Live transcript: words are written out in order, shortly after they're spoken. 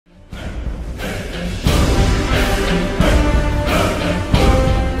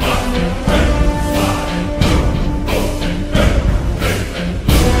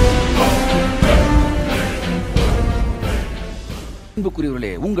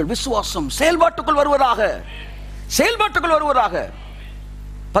அன்புக்குரியவர்களே, உங்கள் விசுவாசம் செயல்பாட்டுக்குள் வருவதாக. செயல்பாட்டுக்குள் வருவதாக.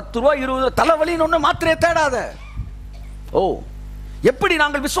 10 ரூபா 20 ரூபா தலைவலின்னு ஒன்று மாத்திரையை தேடாத. ஓ, எப்படி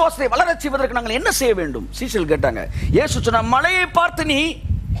நாங்கள் விசுவாசத்தை வளரச் செய்வதற்கு நாங்கள் என்ன செய்ய வேண்டும்? சீஷர்கள் கேட்டாங்க. இயேசு சொன்ன, மலையை பார்த்து நீ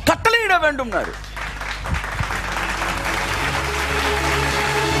கட்டளையிட வேண்டும்.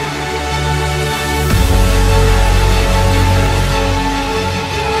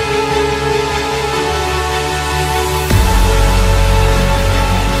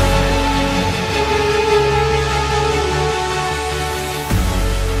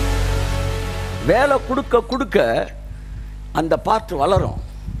 வேலை கொடுக்க கொடுக்க அந்த பார்ட் வளரும்.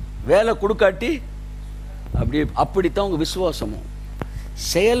 வேலை கொடுக்காட்டி அப்படித்தான் உங்க விசுவாசமும்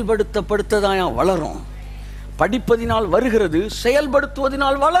செயல்படுத்ததான் வளரும். படிப்பதினால் வருகிறது,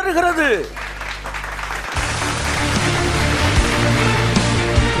 செயல்படுத்துவதனால் வளருகிறது.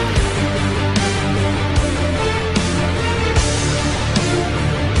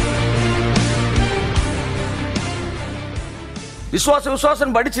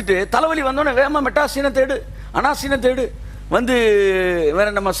 விசுவாசம் படிச்சுட்டு தலைவலி வந்தோடனே வேகமா மெட்டாசினை தேடு, அனாசினை தேடு. வந்து வேற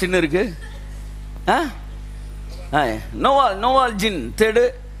என்னமா சின்ன இருக்கு? நோவால்ஜின் தேடு,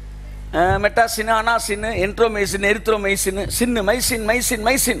 மெட்டாசின், அனாசின், என்ட்ரோமைசின், எரித்ரோமைசின், சின்னு, மைசின், மைசின்,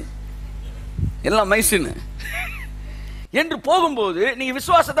 மைசின், எல்லாம் மைசின் என்று போகும்போது நீங்க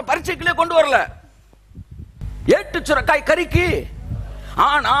விசுவாசத்தை பரீட்சைக்குள்ளே கொண்டு வரல. ஏட்டு சுரக்காய் கறிக்கு.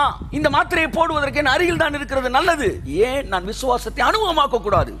 ஆனா இந்த மாத்திரையை போடுவதற்கு என் அருகில் தான் இருக்கிறது நல்லது. ஏன் நான் விசுவாசத்தை அனுபவமாக்க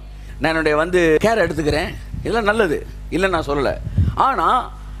கூடாது? நான் என்னுடைய கேர் எடுத்துக்கிறேன், இதெல்லாம் நல்லது இல்லை நான் சொல்லல. ஆனா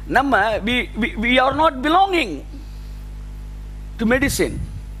நம்ம we are not belonging to medicine.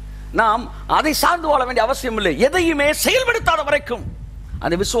 நாம் அதை சார்ந்து வாழ வேண்டிய அவசியம் இல்லை. எதையுமே செயல்படுத்தாத வரைக்கும்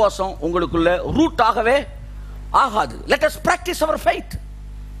அந்த விசுவாசம் உங்களுக்குள்ள ரூட் ஆகவே ஆகாது. Let us practice our faith.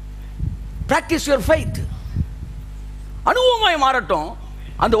 Practice your faith. அனுபவமாய் மாறட்டும்.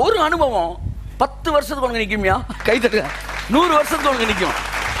 அந்த ஒரு அனுபவம் 10 வருஷத்துக்கு உனக்கு நிற்குமியா? கைதட்டுங்க. 100 வருஷத்துக்கு உனக்கு நிற்கும்.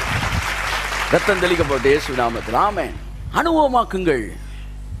 ரத்தம் தெளிக்கப்பட்ட இயேசு நாமத்தில் ஆமென். அனுபவமாக்குங்கள்.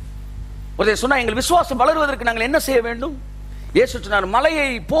 ஒருத்தர் சொன்னா, எங்கள் விசுவாசம் வளருவதற்கு நாங்கள் என்ன செய்ய வேண்டும்? இயேசு சொன்னார், மலையை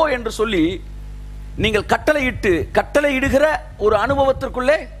போ என்று சொல்லி நீங்கள் கட்டளையிடுகிற ஒரு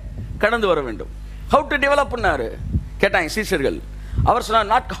அனுபவத்திற்குள்ளே கடந்து வர வேண்டும். ஹவு டு டெவலப் கேட்டாங்க சீஷர்கள். அவர்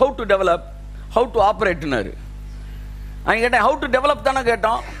சொன்னார், not how to develop, how to ஆப்ரேட்னாரு. அவங்க கேட்டேன், ஹவு டு டெவலப் தானே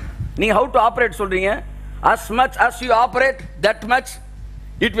கேட்டோம், நீங்க ஹவு டு ஆப்ரேட் சொல்றீங்க. as much as you operate that much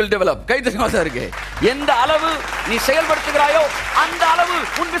it will develop. கைதட்டமா இருக்கு. எந்த அளவு நீ செயல்படுத்துகிறாயோ அந்த அளவு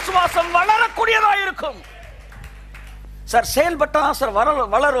உன் விசுவாசம் வளரக்கூடியதா இருக்கும். சார் செயல்பட்டா சார்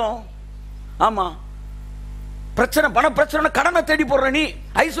வளரும். ஆமா, பிரச்சனை, பண பிரச்சனை, கடனை தேடி போடுற நீ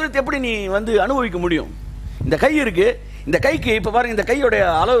ஐஸ்வர்யத்தை எப்படி நீ அனுபவிக்க முடியும்? இந்த கை இருக்கு, இந்த கைக்கு இப்ப பாருங்க, இந்த கையோடைய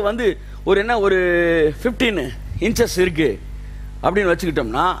அளவு ஒரு 15 இன்ச்சஸ் இருக்கு அப்படின்னு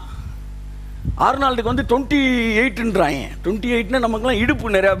வச்சுக்கிட்டோம்னா, ஆர்னால்டுக்கு 28ன்றாங்க. 28னா நமக்குலாம்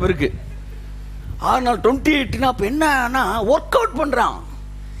இடுப்பு நிறைய இருக்கு. ஆர்னால்டு 28னா அப்ப என்னன்னா ஒர்க் அவுட் பண்றான்.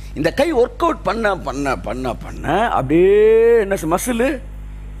 இந்த கை ஒர்க் அவுட் பண்ண பண்ண பண்ண பண்ண அப்படியே என்ன மசில்.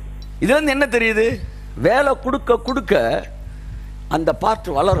 இதுல இருந்து என்ன தெரியுது? வேலை கொடுக்க கொடுக்க அந்த பார்ட்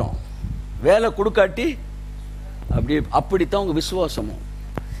வளரும். வேலை கொடுக்காட்டி அப்படித்தான் உங்க விசுவாசமும்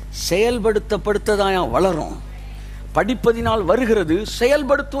செயல்படுத்ததான் வளரும். படிப்பதினால் வருகிறது,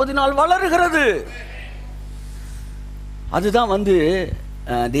 செயல்படுத்துவதனால் வளருகிறது. அதுதான்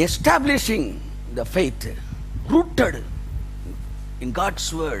the establishing the faith rooted in God's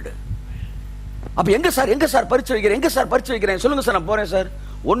word. அப்ப எங்க சார் பரிச்சை வைக்கிறேன் சொல்லுங்க சார். நான் போறேன் சார்.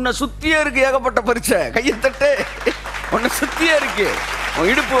 உன்னை சுத்தியே இருக்கு ஏகப்பட்ட பரிச்சை. கையை தட்டு. உன்னை சுத்தியே இருக்கு.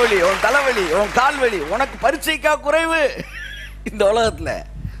 உன் இடுப்பு வலி, உன் தலைவலி, உன் கால் வலி, உனக்கு பரிச்சைக்கா குறைவு? இந்த உலகத்துல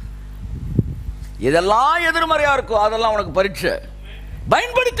இதெல்லாம் எதிர்மறையா இருக்கோ அதெல்லாம் உனக்கு பரீட்சை.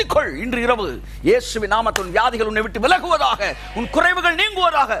 பயன்படுத்திக் கொள். இன்று இரவு இயேசுவின் நாமத்தில் வியாதிகள் உன்னை விட்டு விலகுவதாக, உன் குறைவுகள்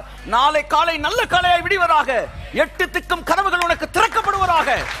நீங்குவதாக, நாளை காலை நல்ல காலையாய் விடுவதாக, 8 திக்கும் கனவுகள் உனக்கு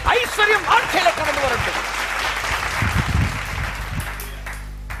திறக்கப்படுவதாக, ஐஸ்வர்யம் வாழ்க்கையில கடந்து வரட்டும்.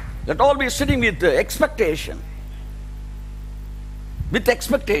 Let all be sitting with expectation. With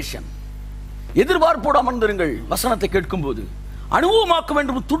expectation. எதிர்பார்ப்போடு அமர்ந்திருங்கள். வசனத்தை கேட்கும் போது அனுபவமாக்க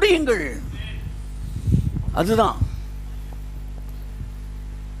வேண்டும், துடியுங்கள். அதுதான்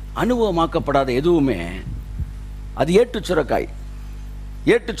அனுபவமாக்கப்படாத எதுவுமே அது ஏட்டு சுரக்காய்.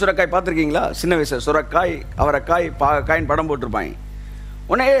 ஏட்டு சுரக்காய் பார்த்துருக்கீங்களா? சின்ன வயசு சுரக்காய், அவரைக்காய், பாகக்காயின் படம் போட்டிருப்பாங்க.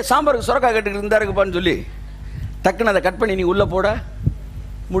 உடனே சாம்பாருக்கு சுரக்காய் கட்டுக்கிட்டு இருந்தா இருக்குப்பான்னு சொல்லி டக்குன்னு அதை கட் பண்ணி நீ உள்ள போட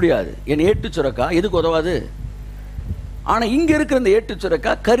முடியாது. என் ஏட்டு சுரக்காய் எதுக்கு உதவாது? ஆனா இங்க இருக்கிற இந்த ஏட்டு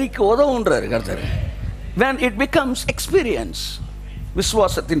சுரக்காய் கறிக்கு உதவுன்றாரு கர்த்தர். when it becomes experience.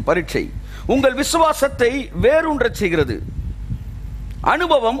 விசுவாசத்தின் பரீட்சை உங்கள் விசுவாசத்தை வேரூன்ற செய்கிறது.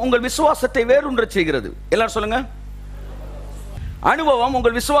 அனுபவம் உங்கள் விசுவாசத்தை வேரூன்றச் செய்கிறது. எல்லாரும் சொல்லுங்க. அனுபவம்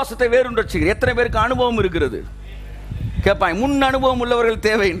உங்கள் விசுவாசத்தை வேரூன்றச் செய்கிறது. எத்தனை பேருக்கு அனுபவம் இருக்கிறது கேட்பாங்க. முன் அனுபவம் உள்ளவர்கள்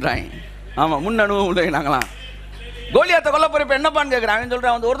தேவைன்றாங்க. ஆமா, முன் அனுபவம் உள்ளவங்க. நாங்களாம் கோலியாத்தை கொல்ல போறப்ப என்னப்பான்னு கேட்குறாங்க.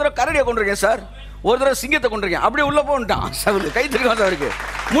 சொல்றேன், வந்து ஒரு தடவை கரடியை கொண்டிருக்கேன் சார், ஒரு தடவை சிங்கத்தை கொண்டிருக்கேன், அப்படியே உள்ள போன்ட்டான். கை திரும்ப அவருக்கு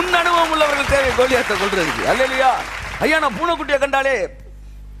முன் அனுபவம் உள்ளவர்கள் தேவை கோலியாத்தை கொள்றதுக்கு. அல்லையா? ஐயா, நான் பூனைக்குட்டியை கண்டாலே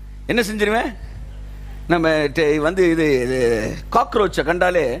என்ன செஞ்சிருவேன், நம்ம வந்து இது காக்ரோச்சை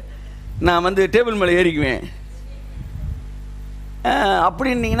கண்டாலே நான் வந்து டேபிள் மேலே ஏறிக்குவேன்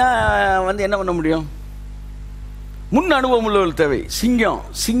அப்படின்னீங்கன்னா வந்து என்ன பண்ண முடியும்? முன் அனுபவம் உள்ளவர்கள் தேவை.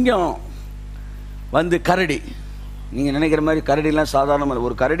 சிங்கம் வந்து கரடி, நீங்கள் நினைக்கிற மாதிரி கரடிலாம் சாதாரணமாக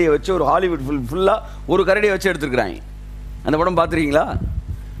ஒரு கரடியை வச்சு ஒரு ஹாலிவுட் ஃபுல்லாக ஒரு கரடியை வச்சு எடுத்துருக்குறாங்க. அந்த படம் பார்த்துருக்கீங்களா?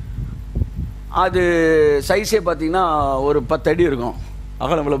 அது சைஸே பார்த்தீங்கன்னா ஒரு 10 அடி இருக்கும்,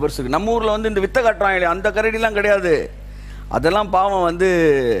 அகலம் இவ்வளோ பெருசு இருக்குது. நம்ம ஊரில் வந்து இந்த வித்தை காட்டுறாங்க, அந்த கரடிலாம் கிடையாது. அதெல்லாம் பாவம் வந்து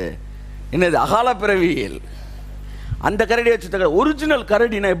என்னது, அகால பிறவியல். அந்த கரடியை வச்சு ஒரிஜினல்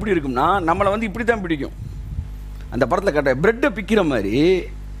கரடினா எப்படி இருக்கும்னா, நம்மளை வந்து இப்படி தான் பிடிக்கும். அந்த படத்தில் கட்ட பிரெட்டை பிக்கிற மாதிரி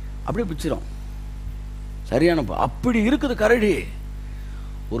அப்படியே பிச்சிடும். சரியான அப்படி இருக்குது கரடி.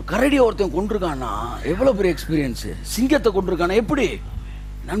 ஒரு கரடியை ஒருத்தன் கொண்டிருக்கான்னா எவ்வளோ பெரிய எக்ஸ்பீரியன்ஸு. சிங்கத்தை கொண்டிருக்கானா எப்படி?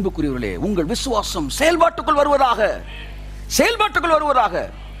 நண்புக்குரியவர்களே, உங்கள் விசுவாசம் செயல்பாட்டுக்குள் வருவதாக.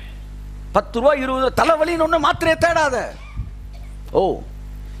 10 ரூபா 20 ரூபா தலைவலின்னு ஒன்று மாத்திரையை தேடாத. ஓ,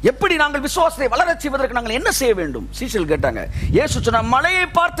 எப்படி நாங்கள் விசுவாசத்தை வளரச் செய்வதற்கு நாங்கள் என்ன செய்ய வேண்டும்? சீஷர்கள் கேட்டாங்க. இயேசு சொன்ன, மலையை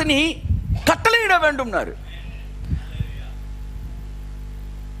பார்த்து நீ கட்டளையிட வேண்டும்னாரு.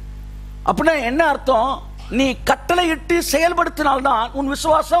 அப்படின்னா என்ன அர்த்தம்? நீ கட்டளையிட்டு செயல்படுத்தினால்தான் உன்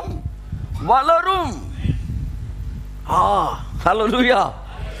விசுவாசம் வளரும். ஹல்லேலூயா.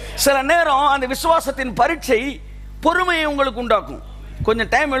 சில நேரம் அந்த விசுவாசத்தின் பரீட்சை பொறுமையை உங்களுக்கு உண்டாக்கும். கொஞ்சம்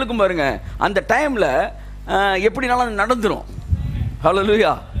டைம் எடுக்கும் பாருங்க. அந்த டைம்ல எப்படினாலும் நடந்துரும்.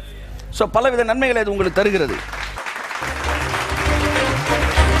 ஹல்லேலூயா. ஸோ பலவித நன்மைகளை அது உங்களுக்கு தருகிறது.